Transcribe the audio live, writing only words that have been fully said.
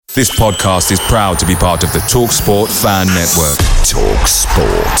This podcast is proud to be part of the TalkSport Fan Network.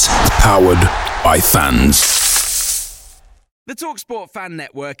 TalkSport. Powered by fans. The TalkSport Fan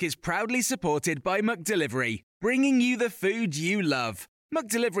Network is proudly supported by McDelivery, bringing you the food you love.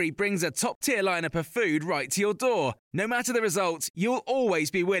 McDelivery brings a top-tier lineup of food right to your door. No matter the result, you'll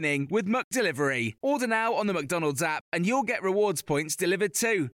always be winning with McDelivery. Order now on the McDonald's app and you'll get rewards points delivered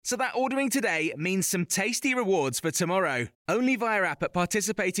too. So that ordering today means some tasty rewards for tomorrow. Only via app at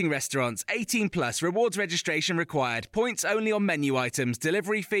participating restaurants. 18 plus. Rewards registration required. Points only on menu items.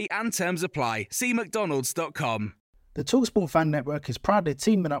 Delivery fee and terms apply. See mcdonalds.com. The TalkSport Fan Network is proudly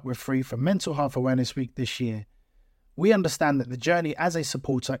teaming up with Free for Mental Health Awareness Week this year. We understand that the journey as a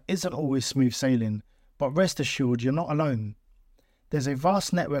supporter isn't always smooth sailing, but rest assured you're not alone. There's a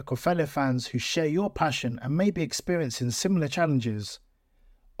vast network of fellow fans who share your passion and may be experiencing similar challenges.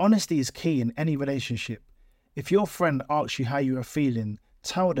 Honesty is key in any relationship. If your friend asks you how you are feeling,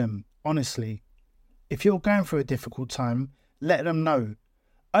 tell them honestly. If you're going through a difficult time, let them know.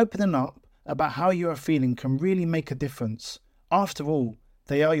 Opening up about how you are feeling can really make a difference. After all,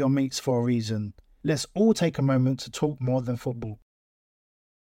 they are your mates for a reason. Let's all take a moment to talk more than football.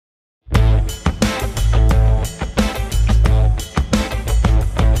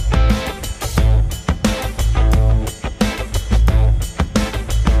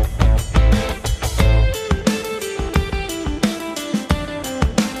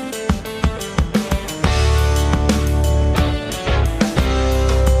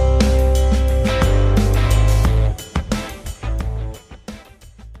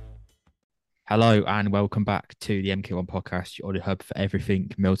 Hello and welcome back to the MK1 podcast, your audio hub for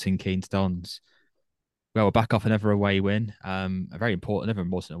everything Milton Keynes Dons. Well, we're back off another away win, a very important, another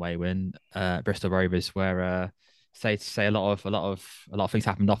important away win, Bristol Rovers, where say a lot of things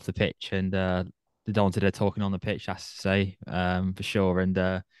happened off the pitch, and the Dons did their talking on the pitch, that's to say, for sure.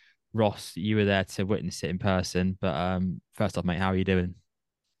 And Ross, you were there to witness it in person, but first off, mate, how are you doing?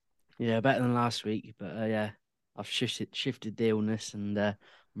 Yeah, better than last week, but yeah, I've shifted the illness and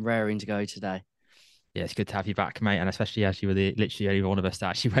I'm raring to go today. Yeah, it's good to have you back, mate, and especially as you were literally only one of us that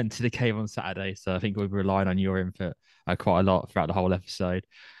actually went to the game on Saturday, so I think we were relying on your input quite a lot throughout the whole episode.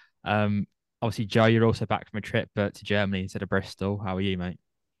 Obviously, Joe, you're also back from a trip to Germany instead of Bristol. How are you, mate?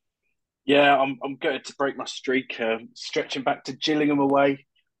 Yeah, I'm going to break my streak, stretching back to Gillingham away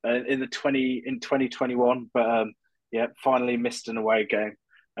in 2021, but yeah, finally missed an away game.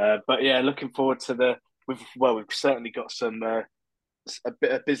 But yeah, looking forward to we've certainly got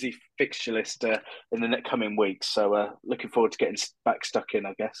a busy fixture list in the coming weeks. So looking forward to getting back stuck in,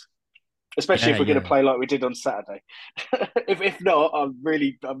 I guess. Especially if we're going to play like we did on Saturday. if not,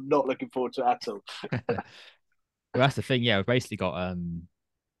 I'm not looking forward to it at all. Well, that's the thing. Yeah, we've basically got.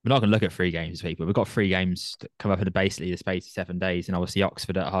 We're not going to look at 3 games this week, but we've got 3 games that come up in basically the space of 7 days, and obviously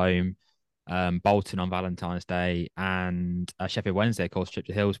Oxford at home, Bolton on Valentine's Day, and Sheffield Wednesday, of course, trip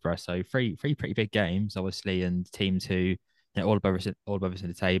to Hillsborough. So three pretty big games, obviously, and teams who, all above us in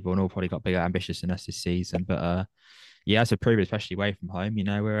the table, and all probably got bigger ambitions than us this season. But yeah, as a prove, especially away from home,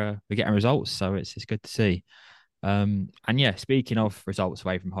 we're getting results, so it's good to see. And yeah, speaking of results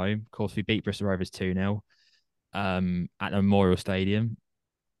away from home, of course, we beat Bristol Rovers 2-0 at the Memorial Stadium.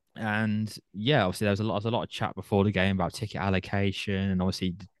 And yeah, obviously there was a lot of chat before the game about ticket allocation, and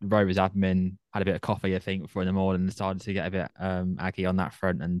obviously the Rovers admin had a bit of coffee, I think, before in the morning, and decided to get a bit aggy on that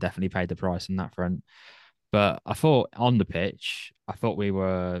front, and definitely paid the price on that front. But I thought on the pitch, I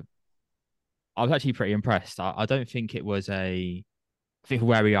was actually pretty impressed. I don't think it was I think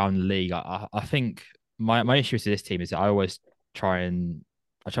where we are in the league, I think my issue with this team is that I try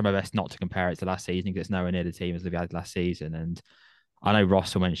my best not to compare it to last season, because it's nowhere near the team as we had last season. And I know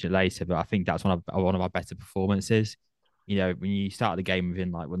Ross will mention it later, but I think that's one of our better performances. When you start the game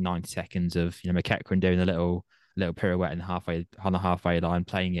within 90 seconds of McEachran doing a little pirouette on the halfway line,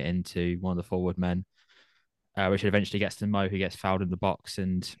 playing it into one of the forward men, which eventually gets to Mo, who gets fouled in the box.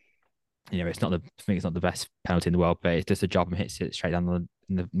 And it's not the best penalty in the world, but it does the job and hits it straight down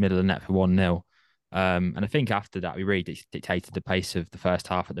in the middle of the net for 1-0. And I think after that, we really dictated the pace of the first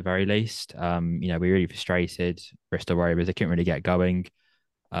half at the very least. We really frustrated Bristol Rovers. They couldn't really get going.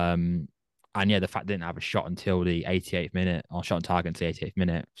 And yeah, the fact they didn't have a shot until the 88th minute, or shot on target until the 88th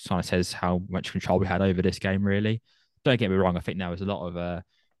minute, kind of says how much control we had over this game, really. Don't get me wrong, I think there was a lot of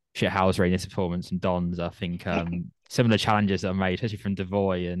shithousery in this performance, and Dons. I think some of the challenges that are made, especially from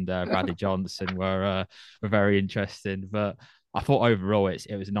Devoy and Bradley Johnson, were very interesting. But I thought overall it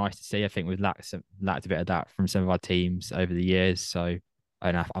was nice to see. I think we've lacked a bit of that from some of our teams over the years. So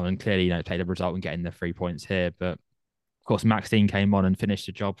clearly, played a result in getting the 3 points here. But of course, Max Dean came on and finished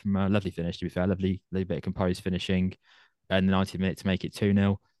the job from a lovely finish, to be fair. Lovely bit of composed finishing in the 90th minute to make it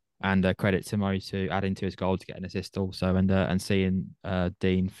 2-0. And credit to Mo to adding to his goal to get an assist also, and seeing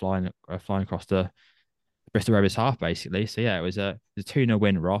Dean flying across the Bristol Rovers half basically. So yeah, it was a 2-0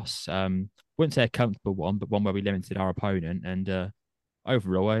 win, Ross. Wouldn't say a comfortable one, but one where we limited our opponent, and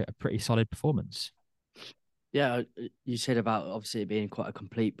overall a pretty solid performance. Yeah, you said about obviously it being quite a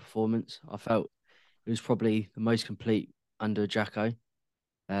complete performance. I felt it was probably the most complete under Jacko,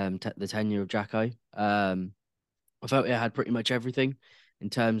 the tenure of Jacko. I felt it had pretty much everything in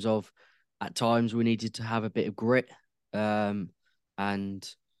terms of at times we needed to have a bit of grit and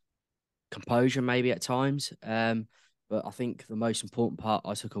composure maybe at times. But I think the most important part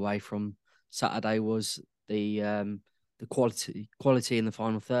I took away from Saturday was the quality in the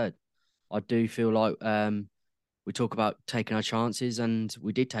final third. I do feel like we talk about taking our chances, and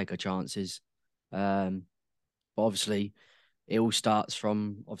we did take our chances. But obviously, it all starts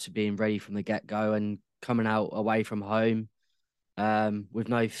from obviously being ready from the get go and coming out away from home with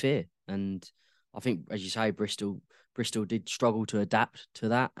no fear. And I think, as you say, Bristol did struggle to adapt to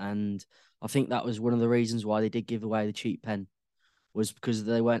that, and I think that was one of the reasons why they did give away the cheap pen, was because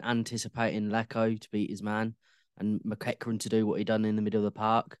they weren't anticipating Lecco to beat his man and McEachran to do what he done in the middle of the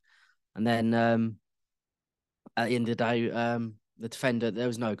park, and then at the end of the day, the defender, there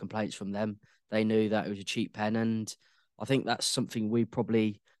was no complaints from them. They knew that it was a cheap pen, and I think that's something we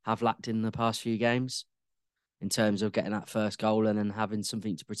probably have lacked in the past few games in terms of getting that first goal and then having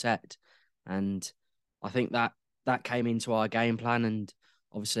something to protect. And I think that came into our game plan. And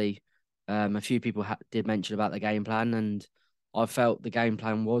obviously, a few people did mention about the game plan, and I felt the game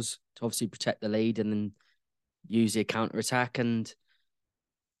plan was to obviously protect the lead and then use the counter attack. And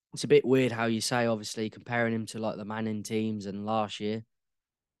it's a bit weird how you say, obviously, comparing him to like the Manning teams and last year,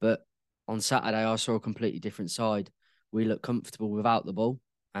 but on Saturday I saw a completely different side. We look comfortable without the ball,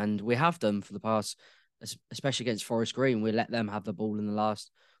 and we have done for the past, especially against Forest Green. We let them have the ball in the last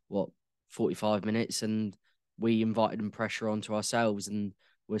 45 minutes, and we invited them pressure onto ourselves, and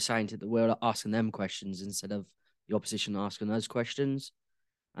we're asking them questions instead of the opposition asking those questions.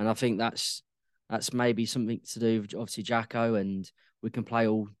 And I think that's maybe something to do with obviously Jacko, and we can play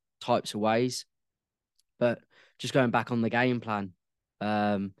all types of ways. But just going back on the game plan,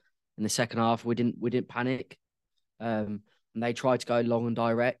 in the second half we didn't panic, and they tried to go long and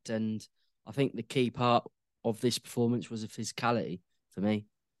direct. And I think the key part of this performance was the physicality for me.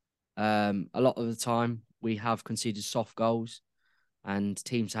 A lot of the time we have conceded soft goals, and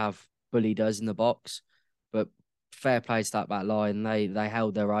teams have bullied us in the box. But fair play to that back line, they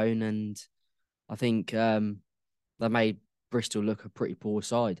held their own, and I think they made Bristol look a pretty poor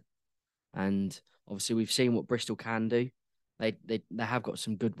side. And obviously, we've seen what Bristol can do. They have got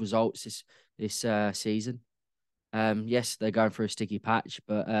some good results this season. Yes, they're going for a sticky patch,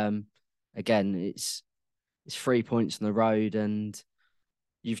 but again, it's 3 points on the road, and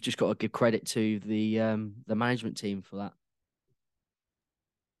you've just got to give credit to the management team for that.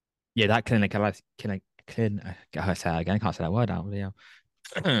 Yeah, that I say that again. I can't say that word out.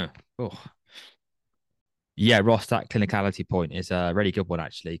 Yeah. Oh. Yeah, Ross, that clinicality point is a really good one,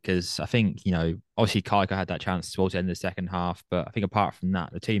 actually, because I think, obviously Kaiko had that chance towards the end of the second half, but I think apart from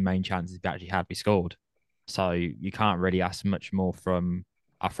that, the two main chances we actually had, we scored. So you can't really ask much more from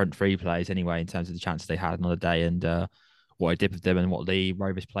our front three players anyway, in terms of the chances they had another day and what I did with them and what the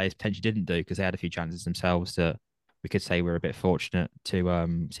Rovers players potentially didn't do, because they had a few chances themselves that we could say we're a bit fortunate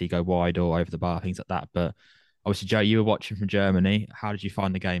to see go wide or over the bar, things like that. But obviously, Joe, you were watching from Germany. How did you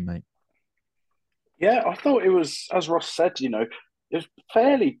find the game, mate? Yeah, I thought it was, as Ross said, it was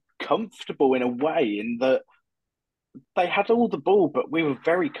fairly comfortable in a way, in that they had all the ball, but we were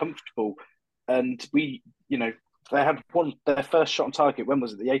very comfortable. And they had their first shot on target. When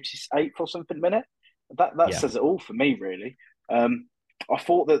was it? The 88th or something minute? That Yeah. says it all for me, really. I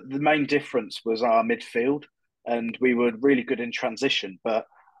thought that the main difference was our midfield, and we were really good in transition. But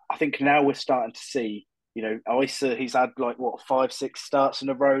I think now we're starting to see, Isa, he's had like what, 5-6 starts in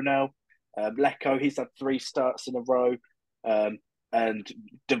a row now. Lecco, he's had 3 starts in a row. And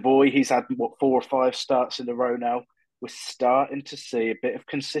Devoy, he's had what, 4 or 5 starts in a row now. We're starting to see a bit of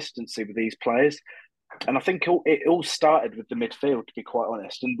consistency with these players. And I think it all started with the midfield, to be quite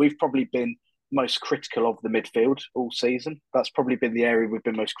honest. And we've probably been most critical of the midfield all season. That's probably been the area we've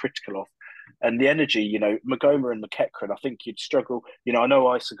been most critical of. And the energy, Magoma and McEachran, I think you'd struggle. I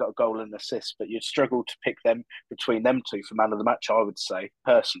know Isa got a goal and assist, but you'd struggle to pick them between them two for man of the match, I would say,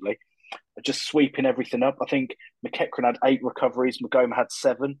 personally. Just sweeping everything up. I think McEachran had 8 recoveries, Magoma had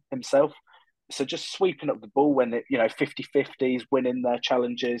 7 himself. So just sweeping up the ball when 50-50s, winning their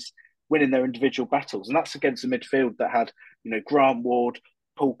challenges, winning their individual battles. And that's against a midfield that had, Grant Ward,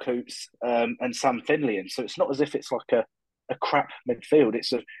 Paul Coates, and Sam Finley. And so it's not as if it's like a crap midfield.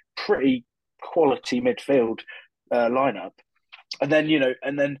 It's a pretty quality midfield lineup. And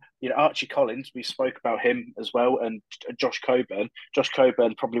then Archie Collins, we spoke about him as well, and Josh Coburn. Josh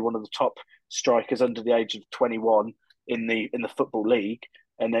Coburn, probably one of the top strikers under the age of 21 in the football league.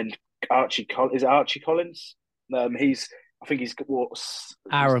 And then Archie Collins? I think he's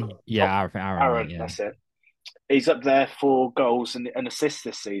Aaron. Yeah, Aaron, Aaron, yeah. that's it. He's up there for goals and assists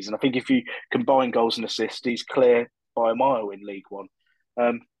this season. I think if you combine goals and assists, he's clear by a mile in League One.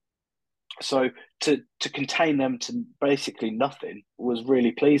 So to contain them to basically nothing was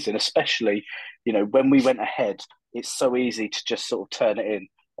really pleasing, especially, when we went ahead, it's so easy to just sort of turn it in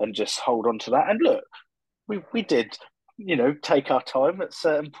and just hold on to that. And look, we did, take our time at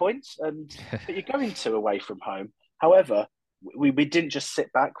certain points, but you're going to away from home. However, we didn't just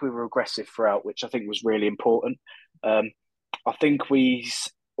sit back, we were aggressive throughout, which I think was really important. I think we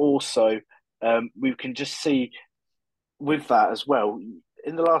also, we can just see with that as well,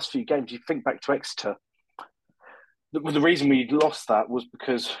 in the last few games, you think back to Exeter, the reason we lost that was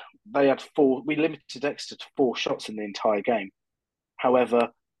because we limited Exeter to 4 shots in the entire game. However,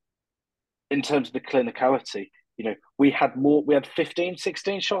 in terms of the clinicality, we had 15,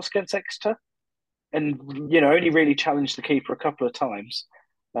 16 shots against Exeter, and only really challenged the keeper a couple of times.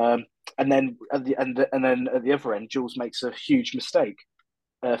 And then at the other end, Jules makes a huge mistake.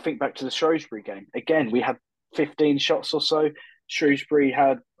 Think back to the Shrewsbury game. Again, we had 15 shots or so. Shrewsbury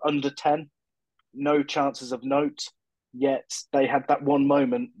had under 10, no chances of note, yet they had that one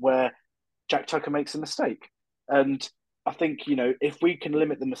moment where Jack Tucker makes a mistake. And I think, if we can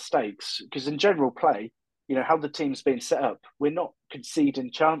limit the mistakes, because in general play, how the team's been set up, we're not conceding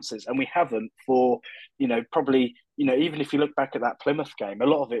chances, and we haven't for, probably, even if you look back at that Plymouth game, a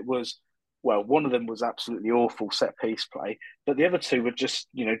lot of it was, well, one of them was absolutely awful set piece play, but the other two were just,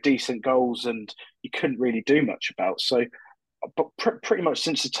 decent goals and you couldn't really do much about. So, but pretty much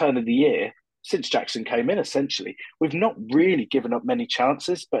since the turn of the year, since Jackson came in, essentially, we've not really given up many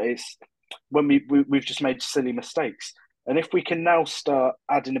chances, but it's when we've just made silly mistakes. And if we can now start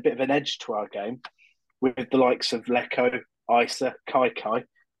adding a bit of an edge to our game with the likes of Lecco, Isa, Kai,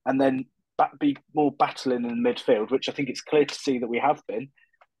 and then be more battling in the midfield, which I think it's clear to see that we have been.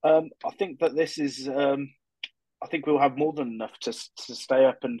 I think that this is. I think we'll have more than enough to stay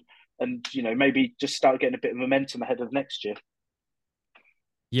up and maybe just start getting a bit of momentum ahead of next year.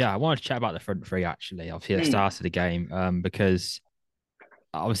 Yeah, I wanted to chat about the front three actually. Obviously, at the start of the game, because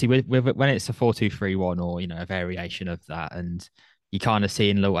obviously when it's a 4-2-3-1 or a variation of that, and you kind of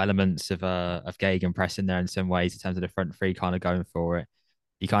seeing little elements of Gegenpress in there in some ways in terms of the front three kind of going for it.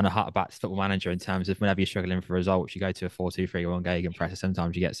 You kind of hark back to Football Manager in terms of whenever you're struggling for results, you go to a 4-2-3-1 Gegenpress, and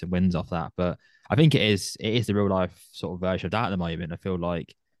sometimes you get some wins off that. But I think it is the real life sort of version of that at the moment. I feel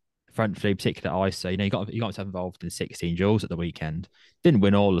like front three, particularly Isa, you got himself involved in 16 duels at the weekend. Didn't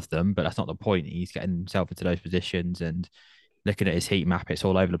win all of them, but that's not the point. He's getting himself into those positions, and looking at his heat map, it's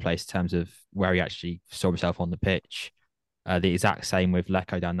all over the place in terms of where he actually saw himself on the pitch. The exact same with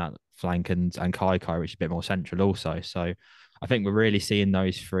Lecco down that flank and Kai, which is a bit more central also. So I think we're really seeing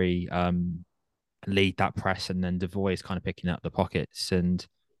those three lead that press, and then Devoy is kind of picking up the pockets and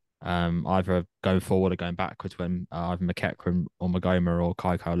either going forward or going backwards when either McEachran or Magoma or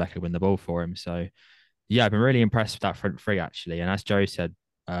Kai or Lecco win the ball for him. So yeah, I've been really impressed with that front three actually. And as Joe said,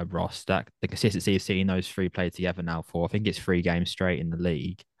 Ross, that the consistency of seeing those three play together now for, I think it's 3 games straight in the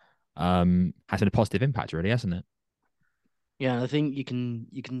league, has had a positive impact really, hasn't it? Yeah, I think you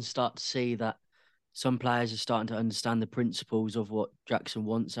can start to see that some players are starting to understand the principles of what Jackson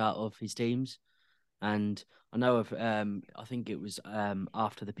wants out of his teams. And I know I think it was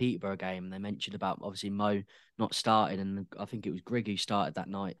after the Peterborough game, they mentioned about obviously Mo not starting, and I think it was Grigg who started that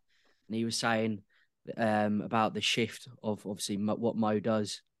night, and he was saying about the shift of obviously what Mo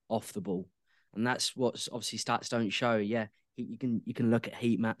does off the ball, and that's what obviously stats don't show. Yeah, you can look at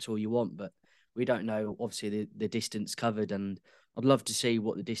heat maps all you want, but we don't know obviously the distance covered, and I'd love to see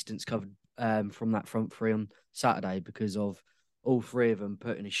what the distance covered from that front three on Saturday, because of all 3 of them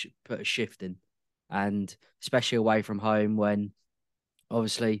put a shift in. And especially away from home, when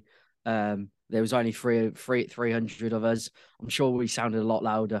obviously there was only 300 of us. I'm sure we sounded a lot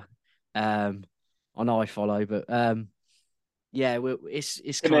louder on iFollow, but yeah,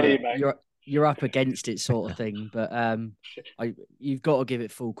 it's kind of you're up against it sort of thing. But you've got to give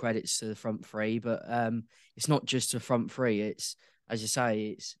it full credits to the front three. But it's not just the front three. It's, as you say,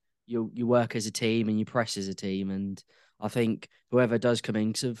 it's you work as a team and you press as a team. And I think whoever does come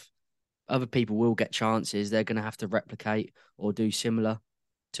in, other people will get chances. They're going to have to replicate or do similar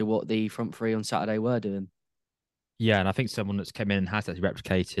to what the front three on Saturday were doing. Yeah, and I think someone that's come in and has actually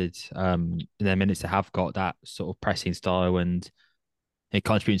replicated in their minutes to have got that sort of pressing style and it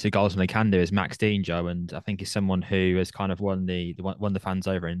contributes to goals when they can do is Max Dean, Joe, and I think he's someone who has kind of won the fans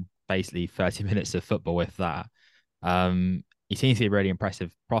over in basically 30 minutes of football with that. He seems to be a really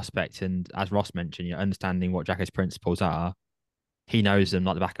impressive prospect, and as Ross mentioned, understanding what Jacko's principles are, he knows them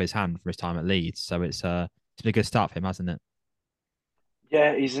like the back of his hand from his time at Leeds. So it's been a good start for him, hasn't it?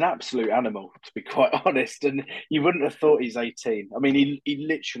 Yeah, he's an absolute animal, to be quite honest. And you wouldn't have thought he's 18. I mean, he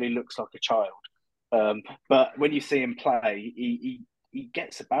literally looks like a child. But when you see him play, he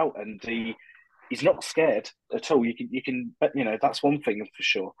gets about and he's not scared at all. But that's one thing for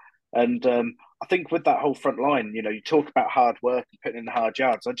sure. And I think with that whole front line, you talk about hard work and putting in the hard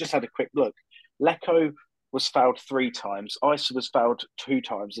yards. I just had a quick look. Lecco was fouled 3 times, Isa was fouled 2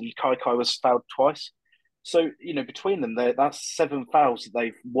 times, and Kai Kai was fouled twice. So, between them, that's 7 fouls that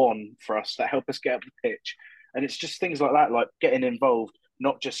they've won for us that help us get up the pitch. And it's just things like that, like getting involved,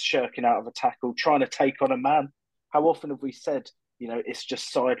 not just shirking out of a tackle, trying to take on a man. How often have we said, it's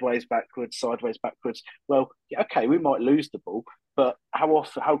just sideways, backwards, sideways, backwards? Well, okay, we might lose the ball, but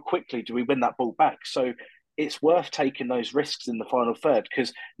how quickly do we win that ball back? So it's worth taking those risks in the final third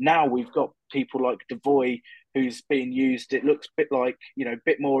because now we've got people like Devoy who's being used. It looks a bit like, a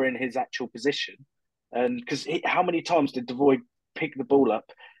bit more in his actual position and because how many times did Devoy pick the ball up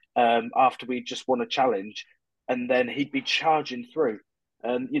after we just won a challenge, and then he'd be charging through?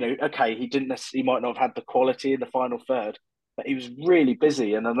 And okay, he might not have had the quality in the final third, but he was really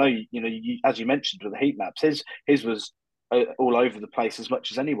busy. And I know as you mentioned with the heat maps, his was all over the place as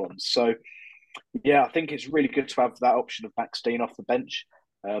much as anyone's. So yeah, I think it's really good to have that option of Max Dean off the bench.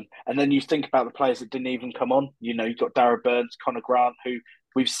 And then you think about the players that didn't even come on. You've got Darragh Burns, Connor Grant, who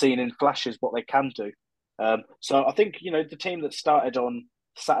we've seen in flashes what they can do. So I think the team that started on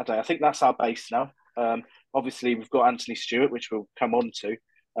Saturday, I think that's our base now. Obviously, we've got Anthony Stewart, which we'll come on to,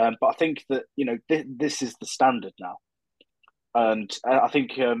 but I think that this is the standard now. And I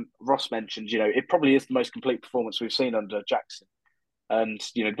think Ross mentioned, it probably is the most complete performance we've seen under Jackson. And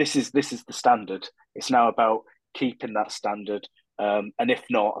this is the standard. It's now about keeping that standard. And if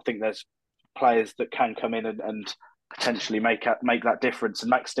not, I think there's players that can come in and potentially make that difference. And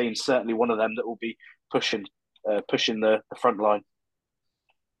Max Dean's certainly one of them that will be pushing the front line.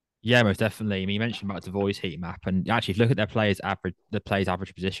 Yeah, most definitely. I mean, you mentioned about the voice heat map, and actually, if you look at the players'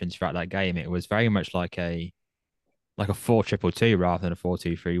 average positions throughout that game, it was very much like a 4-2-2 rather than a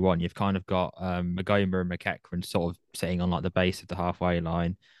 4-2-3-1. You've kind of got Magoma and McEachran sort of sitting on like the base of the halfway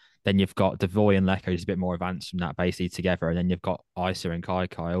line. Then you've got Devoy and Lecco who's a bit more advanced from that basically together. And then you've got Isa and Kai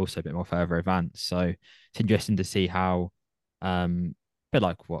Kai also a bit more further advanced. So it's interesting to see how a bit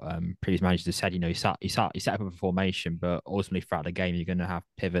like what previous managers have said, you set up a formation, but ultimately throughout the game you're gonna have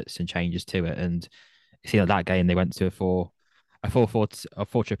pivots and changes to it. And you see like that game they went to a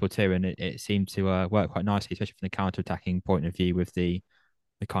 4-4-2, and it seemed to work quite nicely, especially from the counter-attacking point of view with the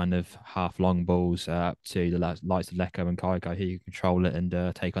kind of half long balls up to the likes of Lecco and Kygo who control it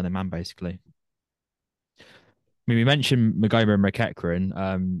and take on the man basically. I mean, we mentioned Magoma and McEachran.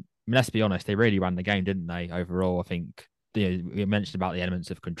 I mean, let's be honest, they really ran the game, didn't they? Overall, I think we mentioned about the elements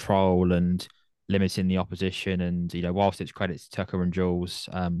of control and limiting the opposition, and whilst it's credit to Tucker and Jules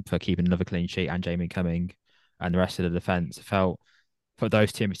for keeping another clean sheet and Jamie Cumming and the rest of the defence, I felt for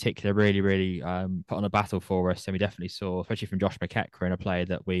those two in particular really, really put on a battle for us. And we definitely saw, especially from Josh McEachran, a player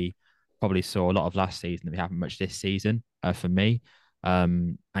that we probably saw a lot of last season that we haven't much this season for me.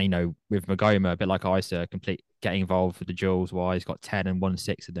 And with Magoma, a bit like Isa, complete getting involved with the duels wise, got 10 and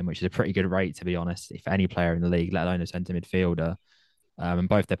 1-6 of them, which is a pretty good rate to be honest, if any player in the league, let alone a centre midfielder. And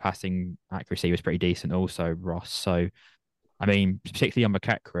both their passing accuracy was pretty decent also, Ross. So I mean, particularly on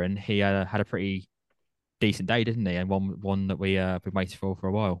McEachran, he had a pretty decent day, didn't he? And one that we've been waiting for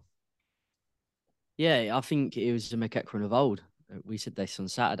a while. Yeah, I think it was the McEachran of old. We said this on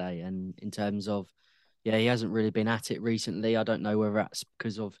Saturday, and in terms of, yeah, he hasn't really been at it recently. I don't know whether that's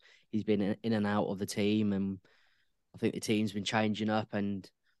because of he's been in and out of the team, and I think the team's been changing up, and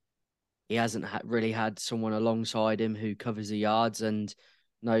he hasn't really had someone alongside him who covers the yards. And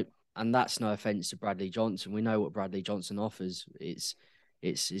that's no offense to Bradley Johnson. We know what Bradley Johnson offers. It's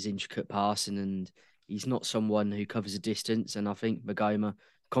his intricate passing, and he's not someone who covers a distance. And I think Magoma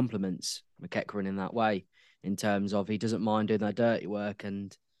complements McEachran in that way, in terms of he doesn't mind doing that dirty work.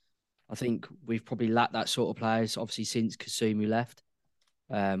 And I think we've probably lacked that sort of players, obviously, since Kasumu left.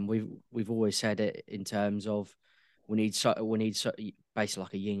 We've always said it in terms of we need basically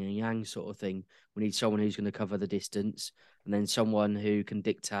like a yin and yang sort of thing. We need someone who's going to cover the distance, and then someone who can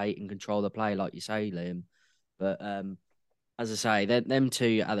dictate and control the play, like you say, Liam. But as I say, them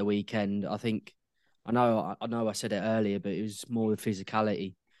two at the weekend, I think I know I said it earlier, but it was more the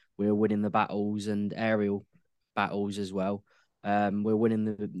physicality. We were winning the battles and aerial battles as well. We were winning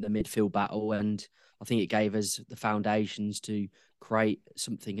the midfield battle, and I think it gave us the foundations to create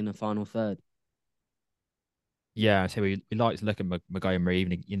something in the final third. Yeah, so we like to look at Montgomery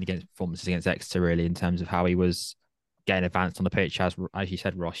even in against performances against Exeter, really, in terms of how he was getting advanced on the pitch, as you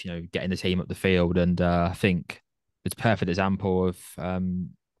said, Ross. Getting the team up the field, and I think it's a perfect example of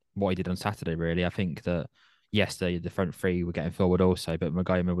what he did on Saturday. Really, I think that yes, the front three were getting forward also, but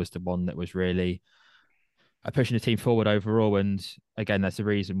Montgomery was the one that was really pushing the team forward overall. And again, that's the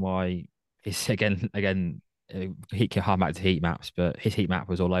reason why it's again he can harm back to heat maps, but his heat map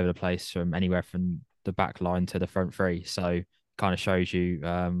was all over the place from anywhere from the back line to the front three. So kind of shows you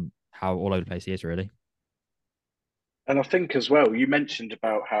how all over the place he is, really. And I think as well, you mentioned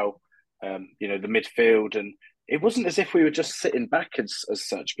about how the midfield, and it wasn't as if we were just sitting back as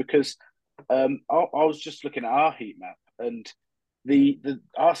such, because I was just looking at our heat map, and the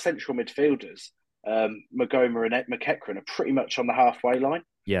our central midfielders, Magoma and McEachran, are pretty much on the halfway line.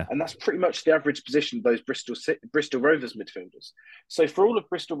 Yeah. And that's pretty much the average position of those Bristol Rovers midfielders. So for all of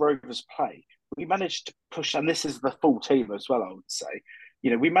Bristol Rovers' play, we managed to push, and this is the full team as well, I would say.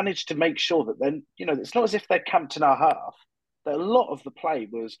 We managed to make sure that then, it's not as if they're camped in our half. That a lot of the play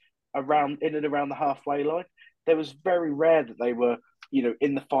was in and around the halfway line. There was very rare that they were,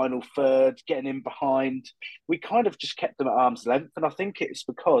 in the final third, getting in behind. We kind of just kept them at arm's length, and I think it's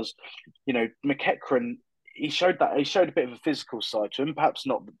because, McEachran, he showed a bit of a physical side to him, perhaps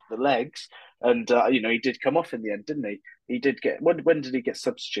not the legs, and he did come off in the end, didn't he? He did get when did he get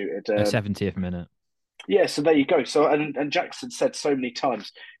substituted? 70th minute. Yeah, so there you go. So and Jackson said so many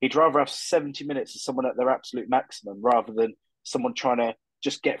times he'd rather have 70 minutes of someone at their absolute maximum rather than someone trying to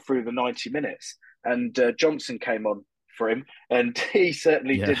just get through the 90 minutes. And Johnson came on for him, and he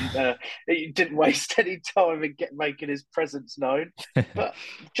certainly didn't waste any time in making his presence known. But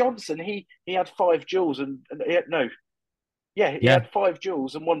Johnson, he had 5 duels he had 5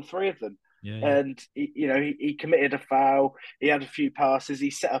 duels and won 3 of them. Yeah. And he committed a foul. He had a few passes.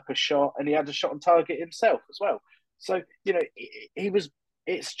 He set up a shot, and he had a shot on target himself as well. So he was.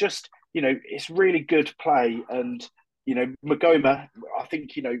 It's just it's really good play, and Magoma. I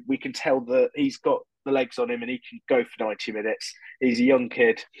think we can tell that he's got the legs on him, and he can go for 90 minutes. He's a young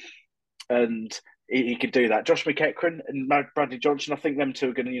kid, and he can do that. Josh McEachran and Bradley Johnson. I think them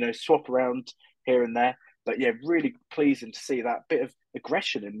two are going to swap around here and there. But yeah, really pleasing to see that bit of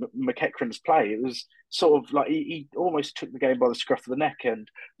aggression in McEachran's play. It was sort of like he almost took the game by the scruff of the neck. And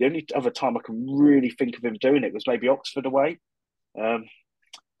the only other time I can really think of him doing it was maybe Oxford away. Well,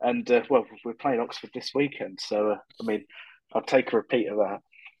 we're playing Oxford this weekend. So, I'll take a repeat of that.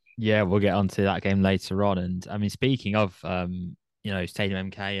 Yeah, we'll get onto that game later on. And I mean, speaking of,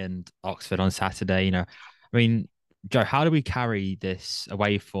 Stadium MK and Oxford on Saturday, Joe, how do we carry this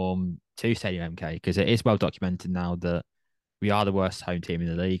away form to Stadium MK? Because it is well documented now that we are the worst home team in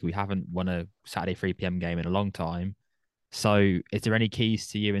the league. We haven't won a Saturday 3 p.m. game in a long time. So is there any keys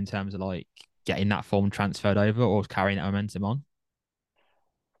to you in terms of like getting that form transferred over or carrying that momentum on?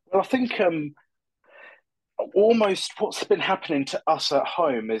 Well, I think almost what's been happening to us at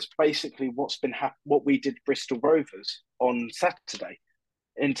home is basically what we did Bristol Rovers on Saturday,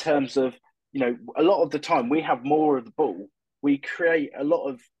 in terms of a lot of the time we have more of the ball. We create a lot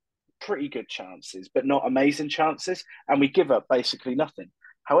of pretty good chances, but not amazing chances, and we give up basically nothing.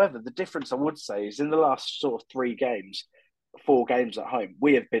 However, the difference I would say is in the last sort of 4 games at home,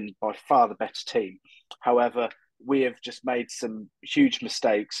 we have been by far the better team. However, we have just made some huge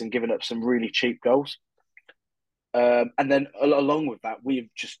mistakes and given up some really cheap goals. And then along with that, we've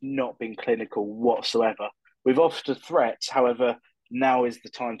just not been clinical whatsoever. We've offered threats, however, now is the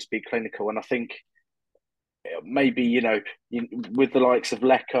time to be clinical. And I think maybe, with the likes of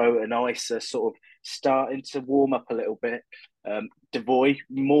Lecco and Isa sort of starting to warm up a little bit. Devoy,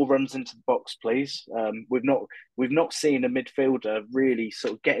 more runs into the box, please. We've not seen a midfielder really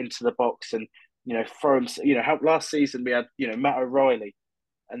sort of get into the box and, throw him, how last season we had, Matt O'Reilly,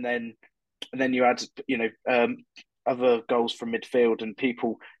 and then you had, other goals from midfield and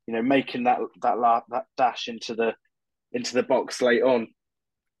people, making that dash into the box late on.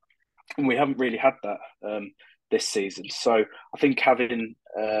 And we haven't really had that this season. So I think having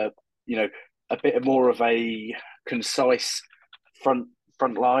a bit more of a concise front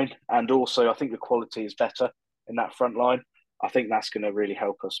line, and also I think the quality is better in that front line. I think that's going to really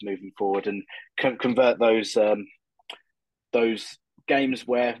help us moving forward and convert those games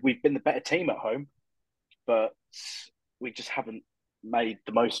where we've been the better team at home, but we just haven't made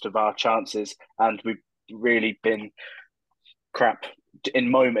the most of our chances, and we've really been crap in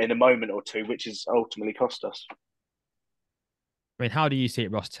a moment or two, which has ultimately cost us. I mean, how do you see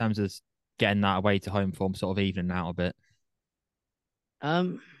it, Ross, in terms of getting that away to home form sort of evening out a bit?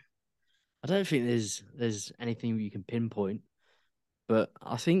 I don't think there's anything you can pinpoint, but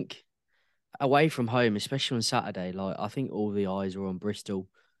I think away from home, especially on Saturday, like I think all the eyes are on Bristol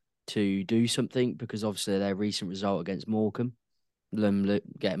to do something because obviously their recent result against Morecambe, them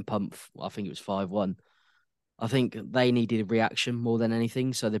getting pumped, I think it was 5-1. I think they needed a reaction more than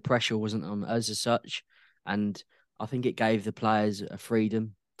anything, so the pressure wasn't on us as such, and I think it gave the players a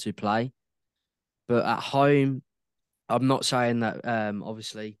freedom to play. But at home, I'm not saying that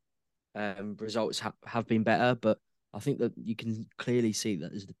obviously results have been better, but I think that you can clearly see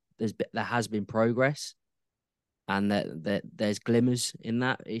that there has been progress, and that there's glimmers in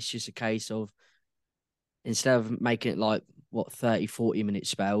that. It's just a case of instead of making it like 30, 40 minute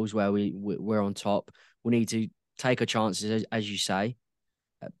spells where we're on top, we need to take our chances as you say,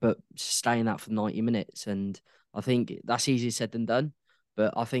 but sustain that for 90 minutes. And I think that's easier said than done.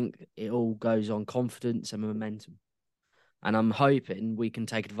 But I think it all goes on confidence and momentum. And I'm hoping we can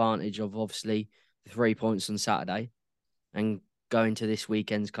take advantage of obviously the 3 points on Saturday and go into this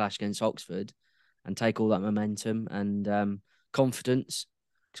weekend's clash against Oxford and take all that momentum and confidence.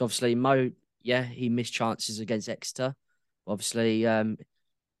 Because obviously Mo, yeah, he missed chances against Exeter. Obviously,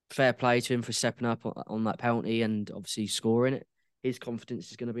 fair play to him for stepping up on that penalty and obviously scoring it. His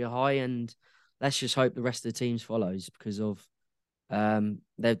confidence is going to be high, and let's just hope the rest of the teams follows because of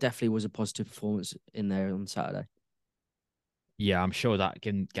there definitely was a positive performance in there on Saturday. Yeah, I'm sure that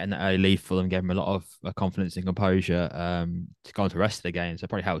getting that early lead for them gave them a lot of confidence and composure to go on to the rest of the game. So it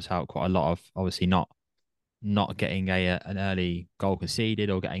probably helps out quite a lot of obviously not getting an early goal conceded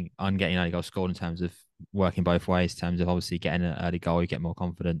or getting an early goal scored in terms of working both ways, in terms of obviously getting an early goal, you get more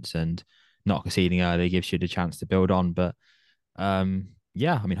confidence, and not conceding early gives you the chance to build on. But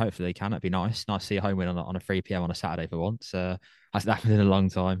yeah, I mean, hopefully they can. It'd be nice to see a home win on a 3 p.m. on a Saturday for once. Hasn't happened in a long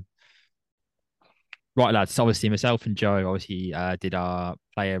time. Right, lads. So obviously, myself and Joe obviously did our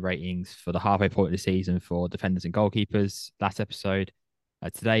player ratings for the halfway point of the season for defenders and goalkeepers last episode.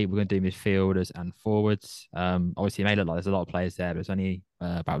 Today, we're going to do midfielders and forwards. Obviously, it may look like there's a lot of players there, but there's only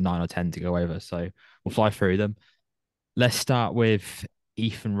about 9 or 10 to go over. So we'll fly through them. Let's start with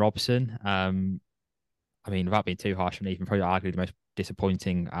Ethan Robson. I mean, without being too harsh on Ethan, probably arguably the most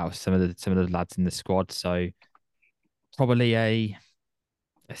disappointing out of some of the lads in the squad. So probably a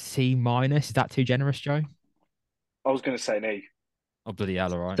C minus. Is that too generous, Joe? I was going to say an E. Oh, bloody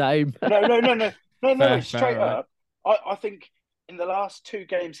hell, all right. Same. No, straight right. up. I think in the last 2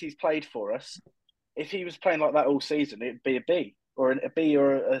 games he's played for us, if he was playing like that all season, it'd be a B or a B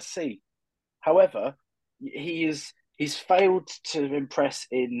or a C. However, he's failed to impress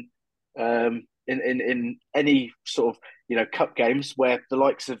in any sort of cup games where the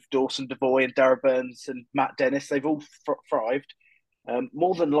likes of Dawson Devoy and Darragh Burns and Matt Dennis, they've all thrived.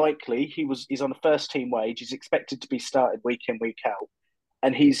 More than likely, he's on a first team wage. He's expected to be started week in, week out,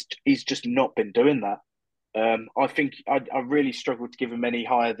 and he's just not been doing that. I think I really struggled to give him any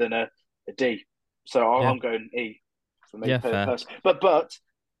higher than a D. So I'm going E for me. Fair. But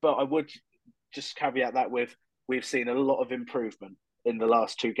I would just caveat that with we've seen a lot of improvement in the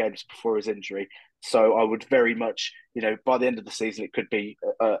last 2 games before his injury. So I would very much, by the end of the season, it could be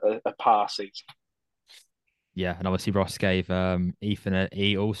a par season. Yeah, and obviously Ross gave Ethan an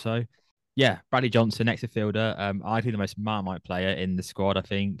E also. Yeah, Bradley Johnson, next midfielder. Arguably the most Marmite player in the squad. I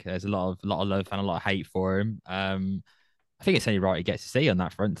think there's a lot of love and a lot of hate for him. I think it's only right he gets to see on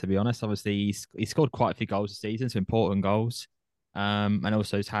that front. To be honest, obviously he's scored quite a few goals this season, some important goals, and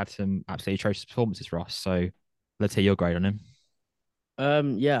also has had some absolutely atrocious performances, Ross. So let's hear your grade on him.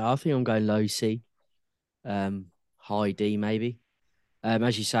 Yeah, I think I'm going low C, high D maybe.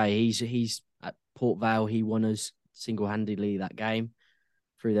 As you say, he's at Port Vale. He won us single-handedly that game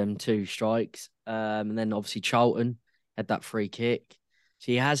through them 2 strikes. And then obviously Charlton had that free kick.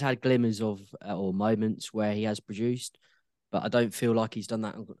 So he has had glimmers of or moments where he has produced, but I don't feel like he's done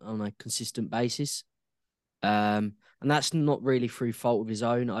that on a consistent basis. And that's not really through fault of his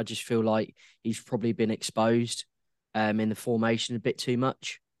own. I just feel like he's probably been exposed in the formation a bit too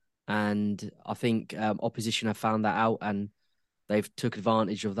much. And I think opposition have found that out and they've took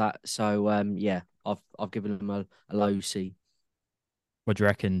advantage of that. So yeah, I've given him a low C. What do you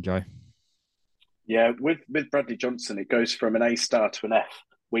reckon, Joe? Yeah, with Bradley Johnson, it goes from an A star to an F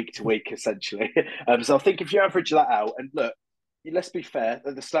week to week, essentially. So I think if you average that out, and look, let's be fair,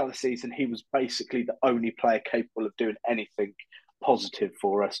 at the start of the season, he was basically the only player capable of doing anything positive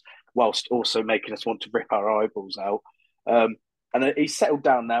for us, whilst also making us want to rip our eyeballs out. And he's settled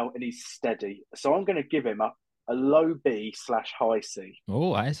down now and he's steady. So I'm going to give him a a low B/high C.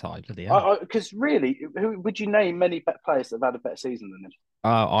 Oh, that is high, bloody hell. Because really, who would you name many players that have had a better season than him?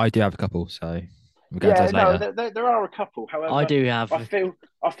 I do have a couple, so we'll get into Yeah, those no, later. there are a couple. I However, do have. I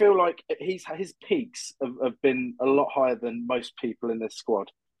feel like his peaks have been a lot higher than most people in this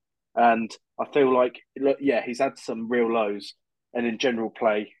squad, and I feel like look, yeah, he's had some real lows, and in general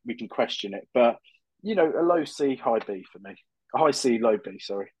play we can question it, but a low C, high B for me, a high C, low B.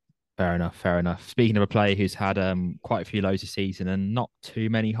 Sorry. Fair enough, fair enough. Speaking of a player who's had quite a few lows this season and not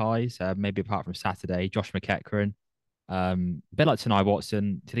too many highs, maybe apart from Saturday, Josh McEachran. A bit like Tanai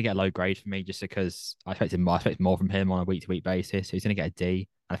Watson, didn't get a low grade for me just because I expected more from him on a week-to-week basis. So he's going to get a D.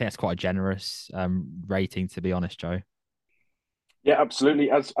 I think that's quite a generous rating, to be honest, Joe. Yeah, absolutely.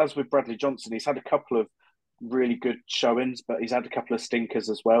 As with Bradley Johnson, he's had a couple of really good showings, but he's had a couple of stinkers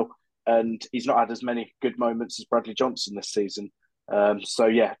as well, and he's not had as many good moments as Bradley Johnson this season. So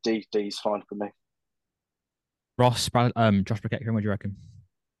yeah, D is fine for me. Josh McEachran, what do you reckon?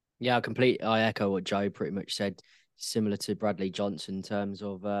 Yeah, I echo what Joe pretty much said. Similar to Bradley Johnson in terms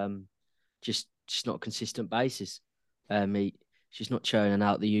of just not consistent basis. He's just not churning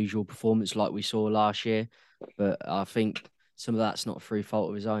out the usual performance like we saw last year. But I think some of that's not through fault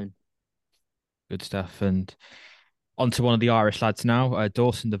of his own. Good stuff. And on to one of the Irish lads now,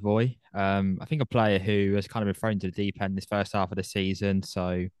 Dawson Devoy. I think a player who has kind of been thrown to the deep end this first half of the season.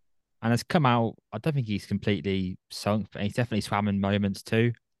 And has come out. I don't think he's completely sunk, but he's definitely swam in moments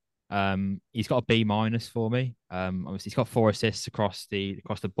too. He's got a B- for me. Obviously he's got 4 assists across the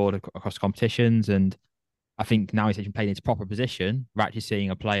board across competitions, and I think now he's actually playing into proper position. We're actually seeing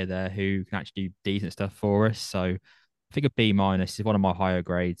a player there who can actually do decent stuff for us. So I think a B- is one of my higher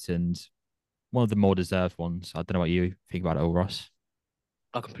grades and one of the more deserved ones. I don't know what you think about it all, Ross.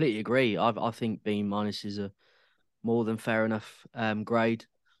 I completely agree. I think B- is a more than fair enough grade.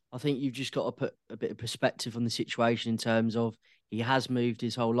 I think you've just got to put a bit of perspective on the situation in terms of he has moved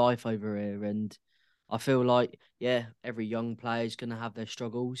his whole life over here. And I feel like, yeah, every young player is going to have their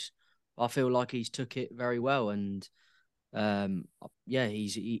struggles. I feel like he's took it very well. And yeah,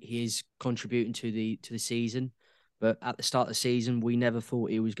 he is contributing to the season. But at the start of the season, we never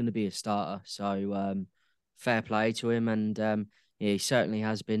thought he was going to be a starter. So fair play to him. And yeah, he certainly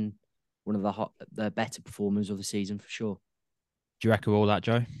has been one of the better performers of the season for sure. Do you echo all that,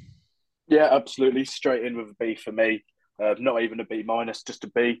 Joe? Yeah, absolutely. Straight in with a B for me. Not even a B-, just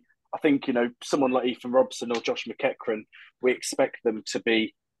a B. I think, someone like Ethan Robson or Josh McEachran, we expect them to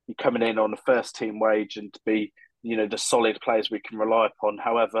be coming in on a first team wage and to be, the solid players we can rely upon.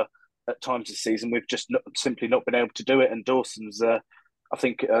 However, at times this season, we've just simply not been able to do it. And Dawson's, I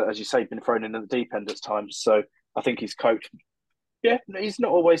think, as you say, been thrown in at the deep end at times. So I think he's coped. Yeah, he's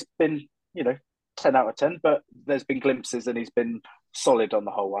not always been, 10 out of 10, but there's been glimpses and he's been solid on the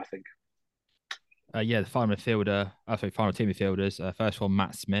whole, I think. The final team midfielders. First one,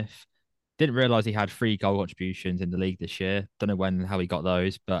 Matt Smith. Didn't realise he had 3 goal contributions in the league this year. Don't know how he got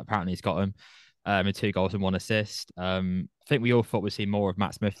those, but apparently he's got them. With 2 goals and 1 assist. I think we all thought we'd see more of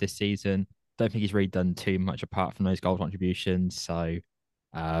Matt Smith this season. Don't think he's really done too much apart from those goal contributions. So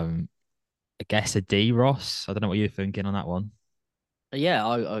I guess a D, Ross. I don't know what you're thinking on that one. Yeah,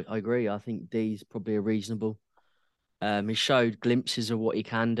 I agree. I think D is probably a reasonable. He showed glimpses of what he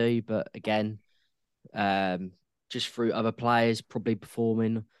can do, but again, just through other players probably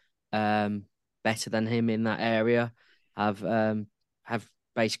performing better than him in that area have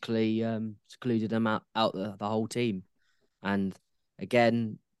basically secluded him out the whole team. And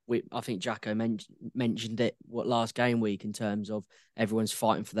again, I think Jacko mentioned it last game week in terms of everyone's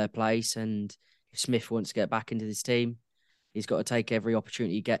fighting for their place, and if Smith wants to get back into this team, he's got to take every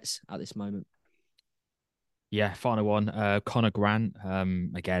opportunity he gets at this moment. Yeah, final one. Connor Grant.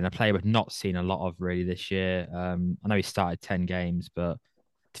 Again, a player we've not seen a lot of really this year. I know he started 10 games, but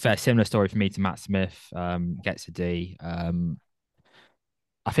fair similar story for me to Matt Smith. Gets a D.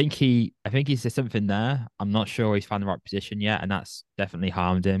 I think there's something there. I'm not sure he's found the right position yet, and that's definitely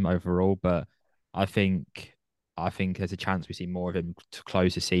harmed him overall. But I think there's a chance we see more of him to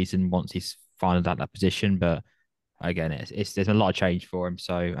close the season once he's found that position. But again, there's a lot of change for him.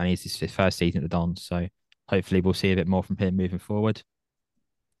 So, and he's his first season at the Dons, so hopefully we'll see a bit more from him moving forward.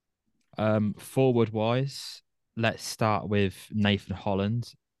 Forward wise, let's start with Nathan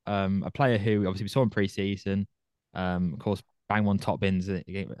Holland, a player who obviously we saw in pre-season. Of course, bang one top bins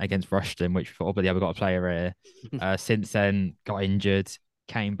against Rushden, which we thought, oh, but yeah, we've got a player here. Since then, got injured,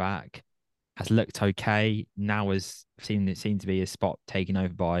 came back, has looked okay. Now has seemed to be his spot taken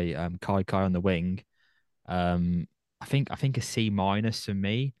over by Kai on the wing. I think a C- for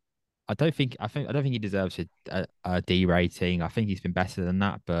me. I don't think he deserves a D rating. I think he's been better than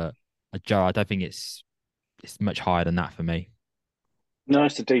that, but Joe, I don't think it's it's much higher than that for me. No,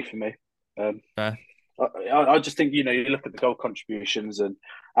 it's a D for me. Um, Fair. I just think you look at the goal contributions and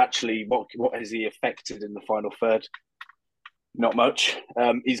actually what has he affected in the final third? Not much.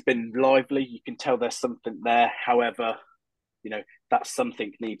 He's been lively. You can tell there's something there. However, that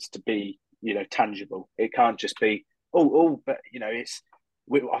something needs to be tangible. It can't just be but it's.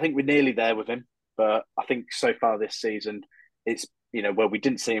 I think we're nearly there with him, but I think so far this season it's where we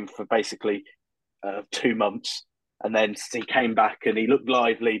didn't see him for basically 2 months, and then he came back and he looked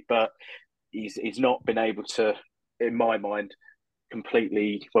lively, but he's not been able to, in my mind,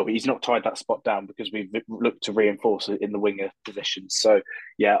 completely. Well, he's not tied that spot down because we've looked to reinforce it in the winger position. So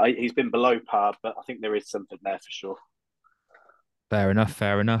yeah, he's been below par, but I think there is something there for sure. Fair enough.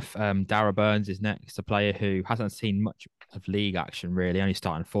 Fair enough. Darragh Burns is next, a player who hasn't seen much of league action really, only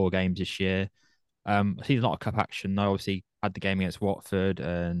starting 4 games this year. He's a lot of cup action though. Obviously, had the game against Watford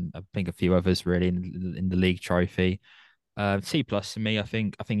and I think a few others really in the league trophy. C plus for me. I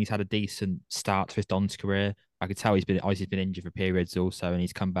think he's had a decent start to his Don's career. I could tell he's been injured for periods also, and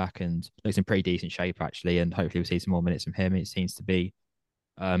he's come back and looks in pretty decent shape actually. And hopefully we'll see some more minutes from him. It seems to be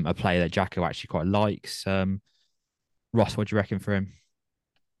a player that Jacko actually quite likes. Ross, what do you reckon for him?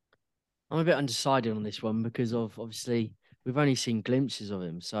 I'm a bit undecided on this one because of obviously we've only seen glimpses of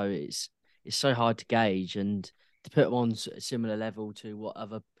him, so it's so hard to gauge and to put him on a similar level to what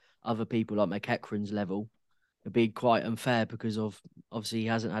other people like McEachran's level would be quite unfair because of obviously he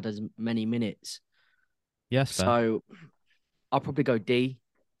hasn't had as many minutes. Yes, fair. So I'll probably go D.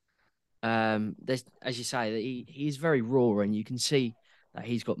 There's, as you say, that he's very raw and you can see that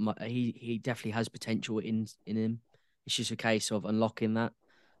he definitely has potential in him. It's just a case of unlocking that.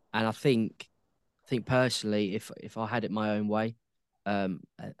 And I think personally, if I had it my own way, a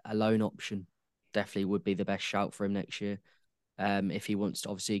loan option definitely would be the best shout for him next year. If he wants to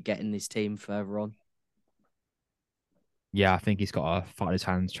obviously get in this team further on. Yeah, I think he's got a fight in his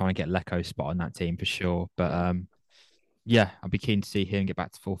hands trying to get Lecco's spot on that team for sure. But yeah, I'd be keen to see him get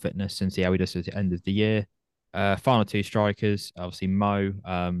back to full fitness and see how he does at the end of the year. Final 2 strikers, obviously Mo.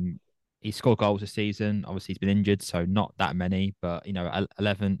 He scored goals this season. Obviously, he's been injured, so not that many. But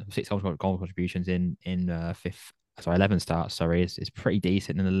 6 goal contributions in 11 starts. Sorry, is pretty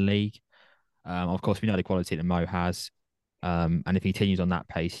decent in the league. Of course, we know the quality that Mo has. And if he continues on that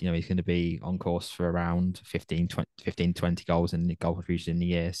pace, he's going to be on course for around 15, 20 goals in the goal contributions in the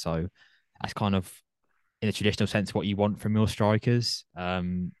year. So that's kind of, in a traditional sense, what you want from your strikers. I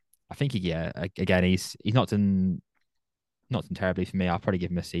think, again, he's not done terribly for me. I'll probably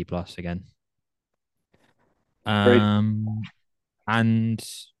give him a C plus again. Great. And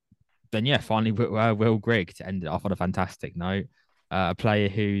then finally Will Grigg to end it off on a fantastic note. A player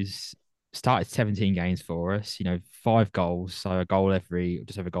who's started 17 games for us. 5 goals, so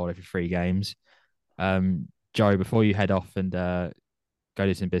just over a goal every 3 games. Joe, before you head off and go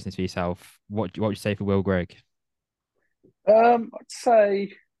do some business for yourself, what would you say for Will Grigg? I'd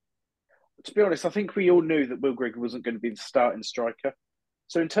say, to be honest, I think we all knew that Will Grigg wasn't going to be the starting striker.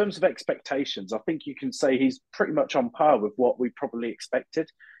 So in terms of expectations, I think you can say he's pretty much on par with what we probably expected.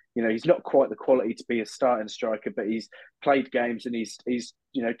 He's not quite the quality to be a starting striker, but he's played games and he's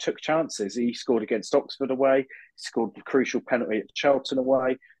took chances. He scored against Oxford away, he scored the crucial penalty at Charlton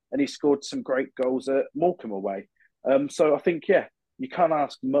away, and he scored some great goals at Morecambe away. So I think, you can't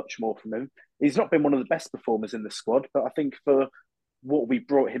ask much more from him. He's not been one of the best performers in the squad, but I think for what we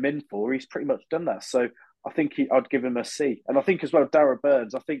brought him in for, he's pretty much done that. So I think I'd give him a C. And I think as well, Darragh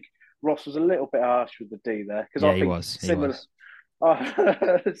Burns, I think Ross was a little bit harsh with the D there. Yeah, I think he was. Similar,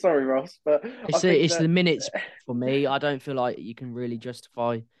 sorry, Ross, but it's the minutes for me. I don't feel like you can really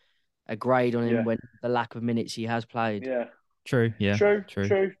justify a grade on him when the lack of minutes he has played. Yeah, true. Yeah, true.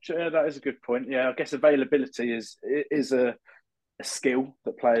 That is a good point. Yeah, I guess availability is a skill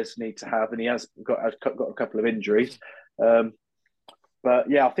that players need to have, and he has got a couple of injuries. But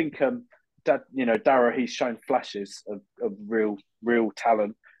yeah, I think Darragh, he's shown flashes of real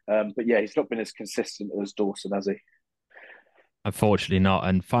talent. But yeah, he's not been as consistent as Dawson, has he? Unfortunately not.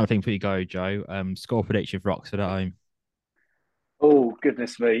 And final thing before you go, Joe, score prediction for Oxford at home. Oh,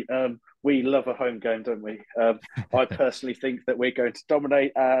 goodness me. We love a home game, don't we? I personally think that we're going to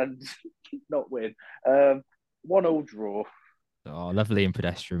dominate and not win. 1-1 draw. Oh, lovely and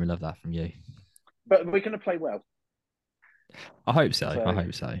pedestrian. We love that from you. But we're going to play well. I hope so. I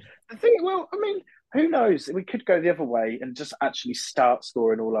hope so. I think, who knows? We could go the other way and just actually start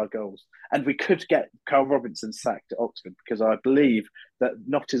scoring all our goals. And we could get Carl Robinson sacked at Oxford because I believe that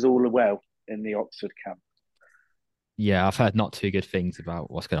not is all well in the Oxford camp. Yeah, I've heard not too good things about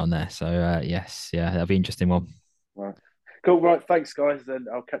what's going on there. So, yes, that'll be an interesting one. Right. Cool. Right. Thanks, guys. And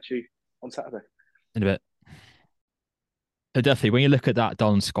I'll catch you on Saturday. In a bit. So definitely, when you look at that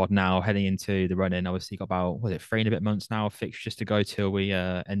Don squad now heading into the run in, obviously got about was it 3 and a bit months now of fixtures to go till we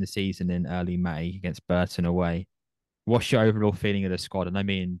end the season in early May against Burton away. What's your overall feeling of the squad? I know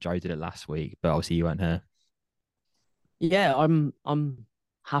me and Joe did it last week, but obviously you weren't here. Yeah, I'm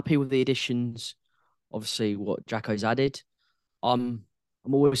happy with the additions. Obviously, what Jacko's added. I'm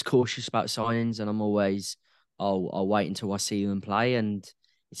always cautious about signings, and I'm always I'll wait until I see them play. And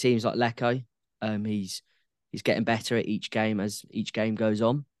it seems like Lecco, he's getting better at each game as each game goes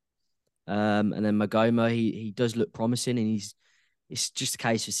on. And then Magoma, he does look promising, and it's just a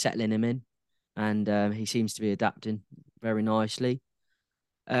case of settling him in, and he seems to be adapting very nicely.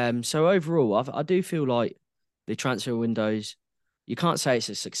 So overall, I do feel like the transfer windows, you can't say it's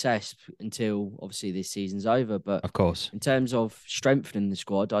a success until obviously this season's over. But Of course. in terms of strengthening the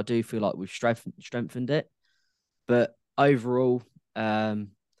squad, I do feel like we've strengthened it. But overall,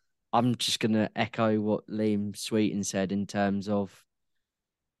 I'm just gonna echo what Liam Sweeten said in terms of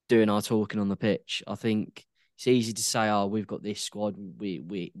doing our talking on the pitch. I think it's easy to say, "Oh, we've got this squad,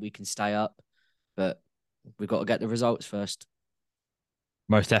 we can stay up," but we've got to get the results first.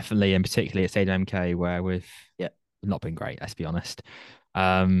 Most definitely, and particularly at Stadium MK, where we've Yeah. not been great, let's be honest.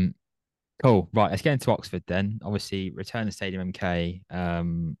 Um, cool. Right, let's get into Oxford then. Obviously, return to Stadium MK. I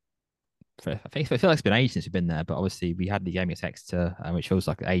feel like it's been ages since we've been there, but obviously we had the game against Exeter, which feels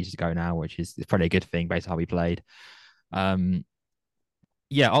like ages ago now, which is probably a good thing based on how we played.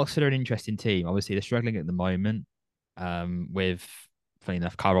 Yeah, Oxford are an interesting team. Obviously, they're struggling at the moment. With funny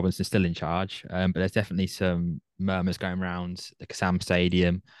enough, Carl Robinson still in charge. But there's definitely some murmurs going around the Kassam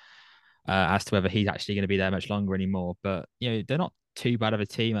Stadium as to whether he's actually going to be there much longer anymore. But they're not too bad of a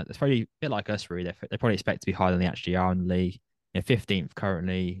team. It's probably a bit like us, really. They probably expect to be higher than they actually are in the league. 15th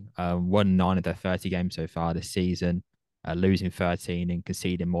currently, won 9 of their 30 games so far this season, losing 13 and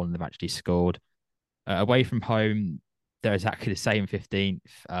conceding more than they've actually scored. Away from home, they're exactly the same 15th,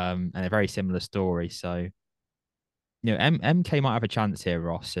 and a very similar story. So, MK might have a chance here,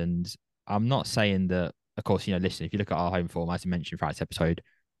 Ross. And I'm not saying that, of course, listen, if you look at our home form, as I mentioned throughout this episode,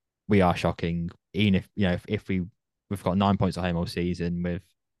 we are shocking. Even if, if we've got 9 points at home all season, with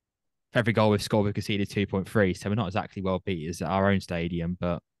every goal we've scored, we've conceded 2.3. So we're not exactly well beat as our own stadium.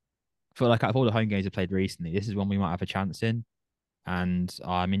 But I feel like out of all the home games we've played recently, this is one we might have a chance in. And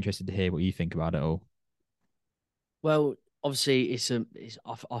I'm interested to hear what you think about it all. Well, obviously,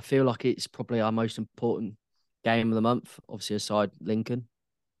 I feel like it's probably our most important game of the month. Obviously, aside Lincoln,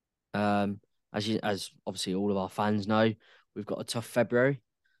 as obviously all of our fans know, we've got a tough February,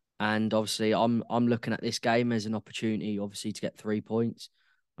 and obviously, I'm looking at this game as an opportunity, obviously, to get 3 points.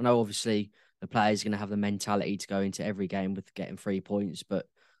 I know, obviously, the players are going to have the mentality to go into every game with getting 3 points, but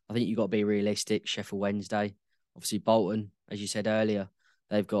I think you've got to be realistic. Sheffield Wednesday, obviously, Bolton, as you said earlier,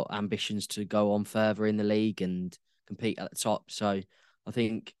 they've got ambitions to go on further in the league and compete at the top. So I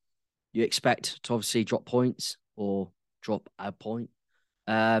think you expect to obviously drop points or drop a point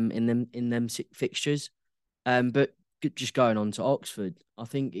in them fixtures. But just going on to Oxford, I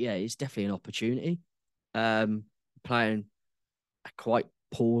think it's definitely an opportunity. Playing a quite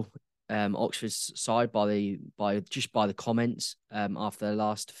poor Oxford's side by the comments after their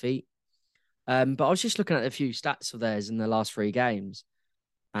last defeat. But I was just looking at a few stats of theirs in the last 3 games,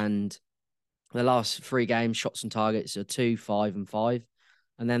 and the last 3 games, shots on targets are 2, 5, and 5.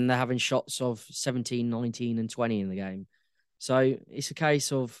 And then they're having shots of 17, 19, and 20 in the game. So it's a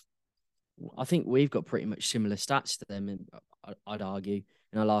case of, I think we've got pretty much similar stats to them, I'd argue,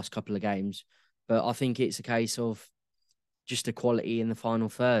 in our last couple of games. But I think it's a case of just the quality in the final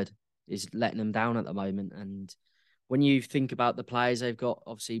third is letting them down at the moment. And when you think about the players they've got,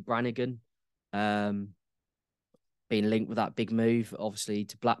 obviously Brannigan, being linked with that big move, obviously,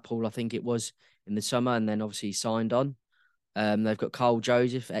 to Blackpool, I think it was in the summer, and then obviously signed on. They've got Carl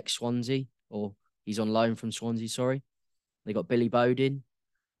Joseph, ex-Swansea, or he's on loan from Swansea, sorry. They got Billy Bowden,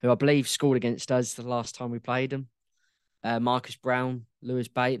 who I believe scored against us the last time we played them. Marcus Brown, Lewis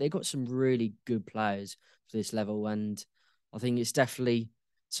Bate. They've got some really good players for this level, and I think it's definitely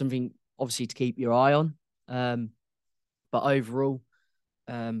something, obviously, to keep your eye on. But overall,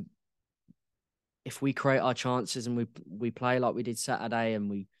 if we create our chances and we play like we did Saturday, and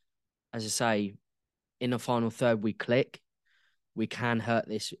we, as I say, in the final third we click, we can hurt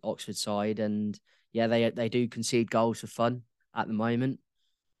this Oxford side. And they do concede goals for fun at the moment,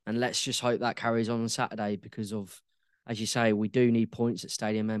 and let's just hope that carries on Saturday, because of, as you say, we do need points at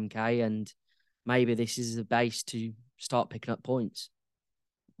Stadium MK, and maybe this is the base to start picking up points.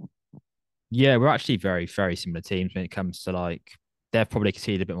 Yeah, we're actually very, very similar teams when it comes to they've probably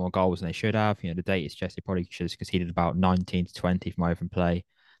conceded a bit more goals than they should have. The data suggests they probably should have conceded about 19 to 20 from open play.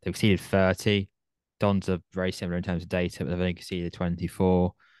 They've conceded 30. Dons are very similar in terms of data, but they've only conceded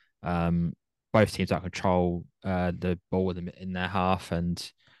 24. Um, both teams that control the ball in their half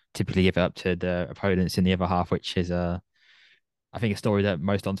and typically give it up to the opponents in the other half, which is I think a story that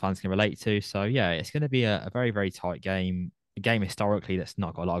most Dons fans can relate to. So yeah, it's going to be a very, very tight game. A game historically that's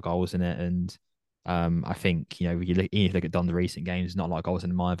not got a lot of goals in it, and I think even if you look at Don's recent games, not a lot of goals in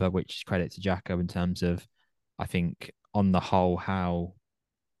them either, which is credit to Jacko in terms of I think on the whole how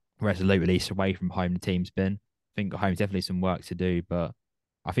resolute, at least away from home, the team's been. I think at home's definitely some work to do, but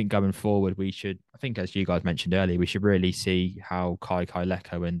I think going forward, we should, I think as you guys mentioned earlier, we should really see how Kai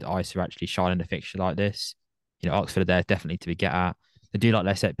Leko and Isa actually shine in a fixture like this. Oxford are there definitely to be get at. They do like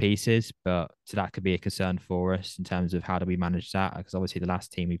their set pieces, but so that could be a concern for us in terms of how do we manage that? Because obviously the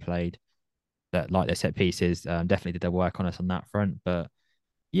last team we played that like their set pieces definitely did their work on us on that front. But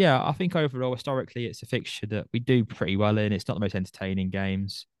yeah, I think overall, historically, it's a fixture that we do pretty well in. It's not the most entertaining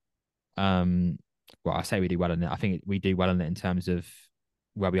games. Um, well, I say we do well in it. I think we do well in it in terms of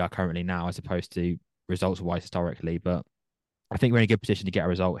where we are currently now, as opposed to results wise historically. But I think we're in a good position to get a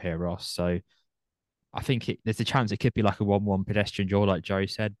result here, Ross. So I think there's a chance it could be like a 1-1 pedestrian draw, like Joe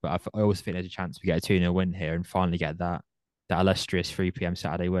said. But I also think there's a chance we get a 2-0 win here and finally get that illustrious 3 p.m.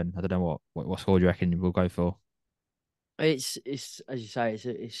 Saturday win. I don't know what score do you reckon we'll go for? It's as you say,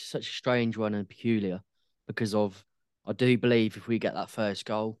 it's such a strange one and peculiar because of I do believe if we get that first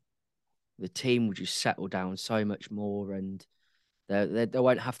goal, the team will just settle down so much more and they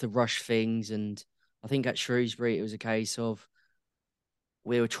won't have to rush things. And I think at Shrewsbury it was a case of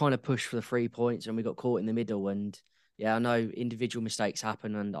we were trying to push for the 3 points and we got caught in the middle. And yeah, I know individual mistakes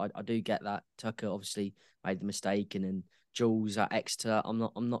happen, and I do get that. Tucker obviously made the mistake, and then Jules at Exeter.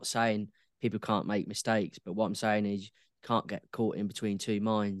 I'm not saying people can't make mistakes, but what I'm saying is you can't get caught in between two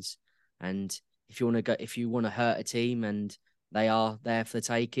minds. And if you want to hurt a team and they are there for the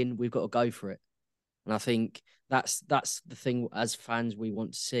taking, we've got to go for it. And I think that's the thing as fans we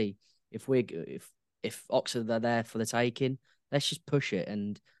want to see. If Oxford are there for the taking, let's just push it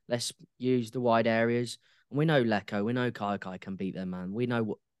and let's use the wide areas. And we know Leko, we know Kai can beat them, man. We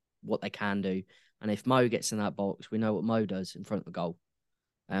know what they can do. And if Mo gets in that box, we know what Mo does in front of the goal.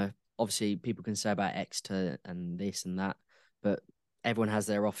 Obviously, people can say about Exeter and this and that, but everyone has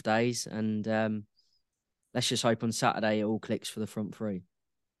their off days. And let's just hope on Saturday it all clicks for the front three.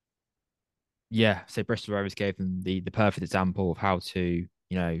 Yeah, so Bristol Rovers gave them the perfect example of how to,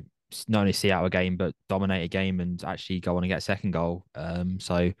 not only see out a game but dominate a game and actually go on and get a second goal.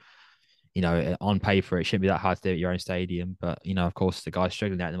 So on paper it shouldn't be that hard to do at your own stadium, but of course the guy's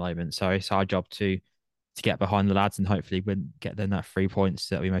struggling at the moment. So it's our job to get behind the lads and hopefully get them that 3 points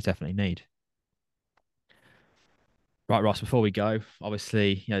that we most definitely need. Right, Ross, before we go,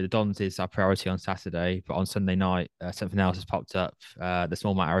 obviously, the Dons is our priority on Saturday, but on Sunday night, something else has popped up. The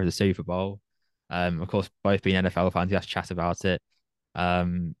small matter of the Super Bowl. Of course, both being NFL fans, you have to chat about it.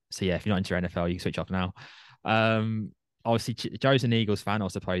 So yeah, if you're not into NFL, you can switch off now. Obviously, Joe's an Eagles fan, or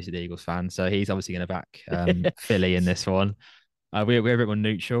supposed Eagles fan, so he's obviously going to back Philly in this one. We're a bit more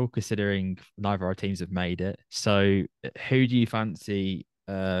neutral, considering neither of our teams have made it. So, who do you fancy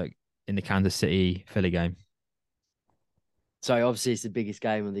in the Kansas City Philly game? So obviously it's the biggest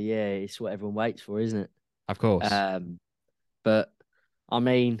game of the year. It's what everyone waits for, isn't it? Of course. But I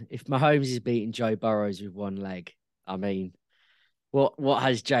mean, if Mahomes is beating Joe Burrows with one leg, I mean, what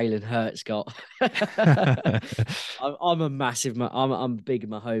has Jalen Hurts got? I'm a big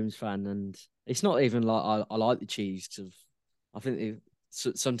Mahomes fan, and it's not even like I like the Chiefs. I think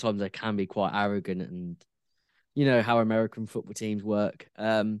sometimes they can be quite arrogant, and you know how American football teams work.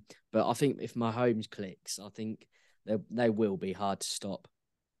 But I think if Mahomes clicks, I think they will be hard to stop.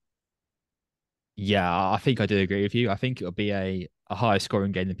 Yeah, I think I do agree with you. I think it'll be a higher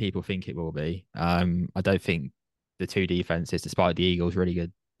scoring game than people think it will be. I don't think the two defenses, despite the Eagles' really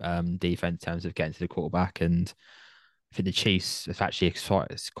good defense in terms of getting to the quarterback, and I think the Chiefs have actually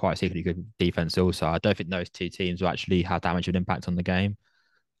quite a secretly good defense also. I don't think those two teams will actually have that much of an impact on the game.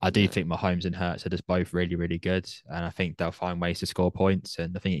 I do think Mahomes and Hurts are just both really, really good, and I think they'll find ways to score points,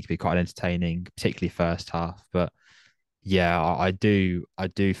 and I think it could be quite entertaining, particularly first half. But yeah, I do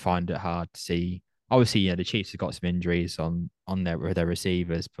find it hard to see. Obviously, the Chiefs have got some injuries on their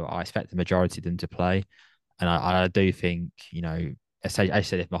receivers, but I expect the majority of them to play. And I do think, I said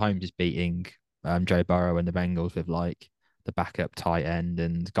if Mahomes is beating Joe Burrow and the Bengals with like the backup tight end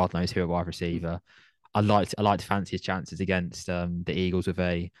and God knows who a wide receiver, I like to fancy his chances against the Eagles with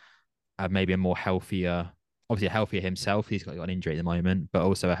maybe a more healthier, obviously a healthier himself. He's got an injury at the moment, but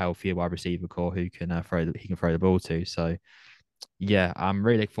also a healthier wide receiver core who can throw the ball to. So yeah, I'm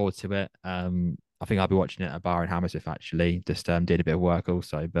really looking forward to it. I think I'll be watching it at a bar in Hammersmith actually, just doing a bit of work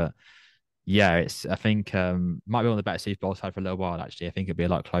also. But yeah, I think might be one of the better Super Bowls I've had for a little while. Actually, I think it'll be a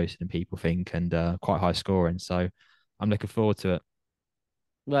lot closer than people think, and quite high scoring. So I'm looking forward to it.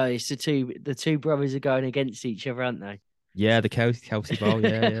 Well, it's the two brothers are going against each other, aren't they? Yeah, the Kelsey Bowl.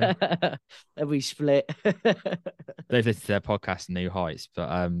 Yeah. They'll be split. They've listened to their podcast, New Heights,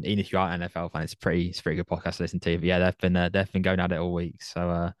 but even if you are an NFL fan, it's a pretty good podcast to listen to. But yeah, they've been going at it all week.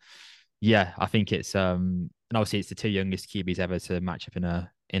 So yeah, I think it's and obviously it's the two youngest QBs ever to match up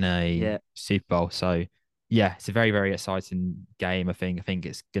in a Super Bowl. So yeah, it's a very, very exciting game. I think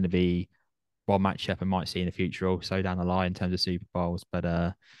it's going to be one matchup I might see in the future also down the line in terms of Super Bowls.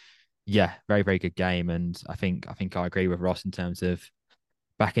 But yeah, very, very good game. And I think I agree with Ross in terms of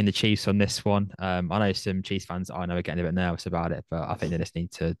backing the Chiefs on this one. I know some Chiefs fans I know are getting a bit nervous about it, but I think they just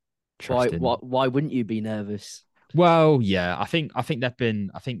need to trust why wouldn't you be nervous? Well, yeah, I think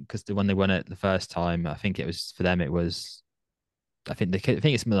because when they won it the first time, I think it was for them. I think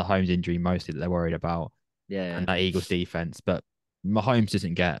it's some of the Mahomes injury mostly that they're worried about. Yeah, and that Eagles defense, but Mahomes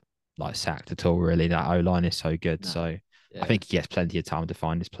doesn't get like sacked at all. Really, that O line is so good. No. So I think he has plenty of time to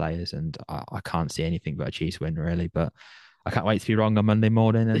find his players, and I can't see anything but a Chiefs win really. But I can't wait to be wrong on Monday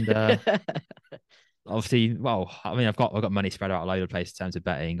morning. And obviously, well, I mean, I've got money spread out all over the place in terms of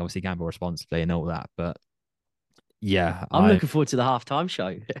betting. Obviously, gamble responsibly and all that. But yeah, I'm looking forward to the halftime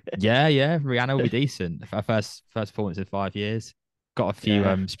show. yeah, Rihanna will be decent. Our first performance in 5 years. Got a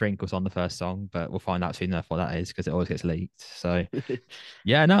few sprinkles on the first song, but we'll find out soon enough what that is because it always gets leaked. So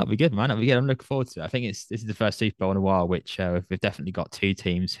yeah, no, it'll be good, man. It'll be good. I'm looking forward to it. I think this is the first Super Bowl in a while, which we've definitely got two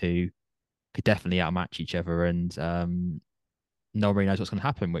teams who could definitely outmatch each other, and no one really knows what's going to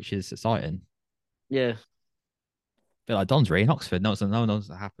happen, which is exciting. Yeah. Bit like Donsbury in Oxford. No one knows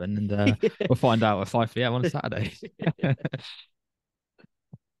what's happen, and we'll find out at 5 p.m. on a Saturday.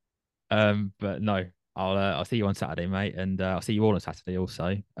 But no, I'll see you on Saturday, mate, and I'll see you all on Saturday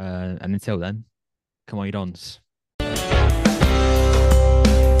also. And until then, come on, you Dons.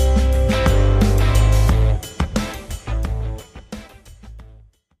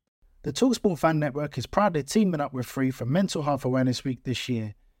 The TalkSport Fan Network is proudly teaming up with Free for Mental Health Awareness Week this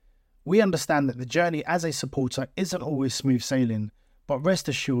year. We understand that the journey as a supporter isn't always smooth sailing, but rest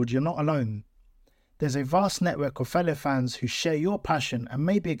assured you're not alone. There's a vast network of fellow fans who share your passion and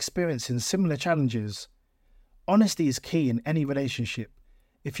may be experiencing similar challenges. Honesty is key in any relationship.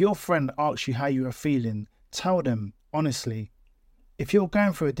 If your friend asks you how you are feeling, tell them honestly. If you're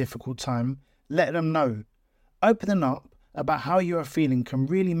going through a difficult time, let them know. Opening up about how you are feeling can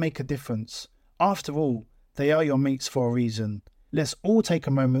really make a difference. After all, they are your mates for a reason. Let's all take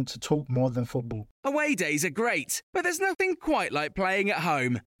a moment to talk more than football. Away days are great, but there's nothing quite like playing at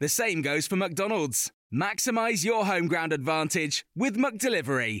home. The same goes for McDonald's. Maximise your home ground advantage with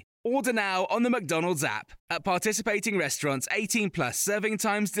McDelivery. Order now on the McDonald's app. At participating restaurants, 18 plus serving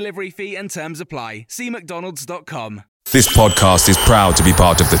times, delivery fee and terms apply. See mcdonalds.com. This podcast is proud to be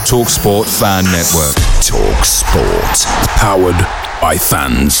part of the TalkSport Fan Network. TalkSport. Powered by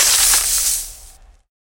fans.